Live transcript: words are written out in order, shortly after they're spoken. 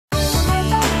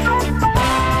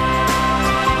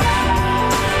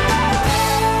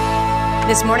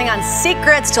this morning on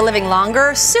Secrets to Living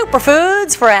Longer,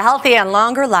 superfoods for a healthy and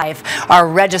longer life. Our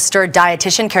registered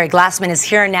dietitian, Carrie Glassman, is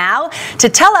here now to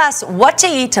tell us what to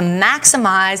eat to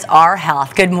maximize our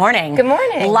health. Good morning. Good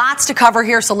morning. Lots to cover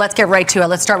here, so let's get right to it.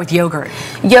 Let's start with yogurt.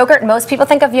 Yogurt, most people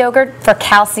think of yogurt for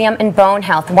calcium and bone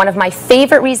health. One of my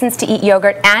favorite reasons to eat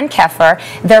yogurt and kefir,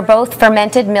 they're both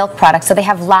fermented milk products, so they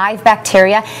have live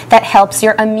bacteria that helps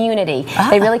your immunity.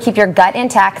 They really keep your gut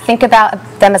intact. Think about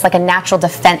them as like a natural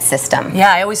defense system.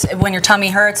 Yeah, I always, when your tummy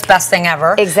hurts, best thing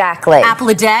ever. Exactly. Apple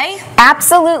a day?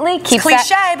 Absolutely. It's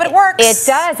cliche, but it works. It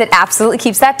does. It absolutely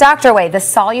keeps that doctor away. The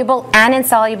soluble and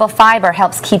insoluble fiber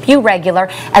helps keep you regular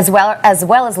as well as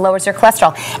lowers your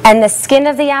cholesterol. And the skin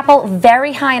of the apple,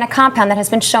 very high in a compound that has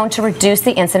been shown to reduce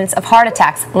the incidence of heart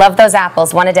attacks. Love those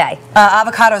apples, one a day.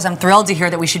 Avocados, I'm thrilled to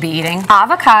hear that we should be eating.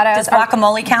 Avocados. Does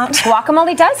guacamole count?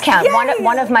 Guacamole does count.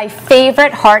 One of my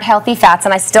favorite heart-healthy fats,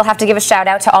 and I still have to give a shout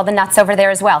out to all the nuts over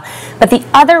there as well. But the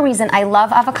other reason I love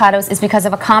avocados is because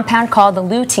of a compound called the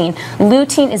lutein.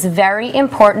 Lutein is very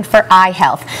important for eye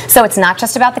health. So it's not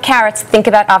just about the carrots. Think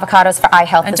about avocados for eye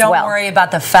health as well. And don't worry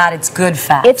about the fat. It's good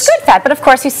fat. It's good fat, but of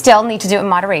course you still need to do it in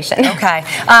moderation. Okay.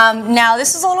 Now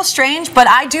this is a little strange, but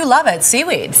I do love it.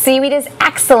 Seaweed. Seaweed is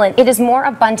excellent. It is more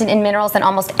abundant in minerals than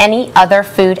almost any other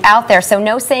food out there. So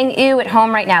no saying ew at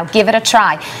home right now. Give it a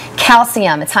try.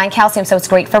 Calcium. It's high in calcium, so it's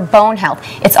great for bone health.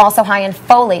 It's also high in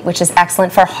folate, which is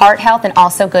excellent for heart health and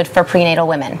also good for prenatal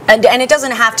women. And it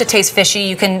doesn't have to taste fishy.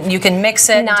 You can mix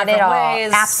it Not in different at all.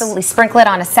 ways. Absolutely. Sprinkle it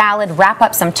on a salad, wrap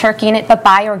up some turkey in it, but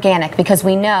buy organic because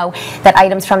we know that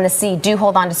items from the sea do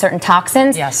hold on to certain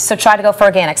toxins. Yes. So try to go for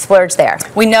organic. Splurge there.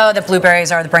 We know that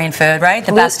blueberries are the brain food, right?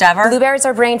 The best ever. Blueberries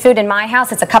are brain food. In my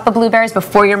house, it's a cup of blueberries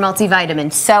before your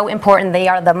multivitamin. So important. They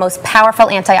are the most powerful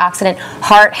antioxidant,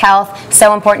 heart health,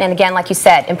 so important. And again, like you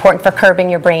said, important for curbing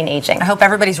your brain aging. I hope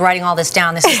everybody's writing all this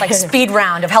down. This is like speed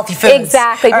round of healthy foods.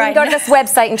 Exactly. You can go to this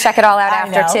website and check it all out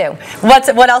after too.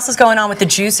 What else is going on with the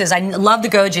juices? I love the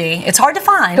goji. It's hard to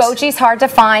find. Goji's hard to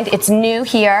find. It's new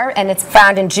here and it's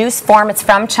found in juice form. It's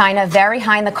from China. Very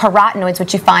high in the carotenoids,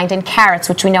 which you find in carrots,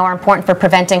 which we know are important for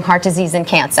preventing heart disease and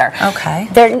cancer. Okay.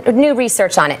 There's new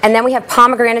research on it. And then we have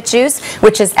pomegranate juice,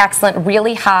 which is excellent,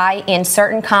 really high in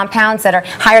certain compounds that are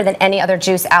higher than any other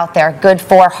juice out there. Good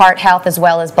for heart health as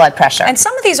well as blood pressure. And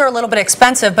some of these are a little bit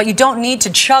expensive, but you don't need to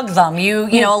chug them. You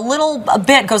know, a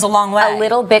bit goes a long way. A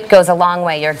little bit goes a long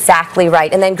way. You're exactly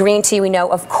right. And then green tea, we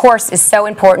know, of course, is so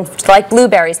important. Like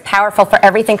blueberries, powerful for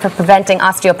everything from preventing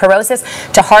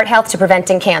osteoporosis to heart health to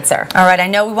preventing cancer. All right, I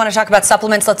know we want to talk about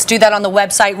supplements. Let's do that on the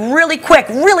website really quick,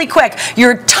 really quick.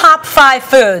 Your top 5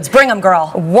 foods. Bring them,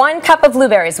 girl. 1 cup of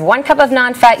blueberries, 1 cup of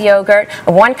non-fat yogurt,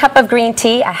 1 cup of green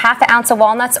tea, a half an ounce of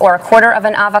walnuts or a quarter of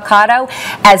an avocado,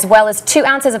 as well as 2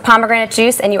 ounces of pomegranate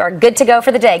juice, and you are good to go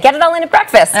for the day. Get it all in at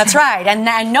breakfast. That's right, and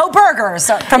no burgers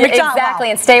from McDonald's.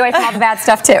 Exactly, and stay away from all the bad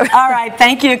stuff too. All right,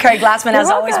 thank you, Carrie Glassman. As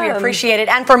always, we appreciate it.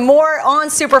 And for more on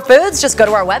superfoods, just go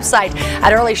to our website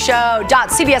at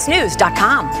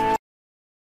earlyshow.cbsnews.com.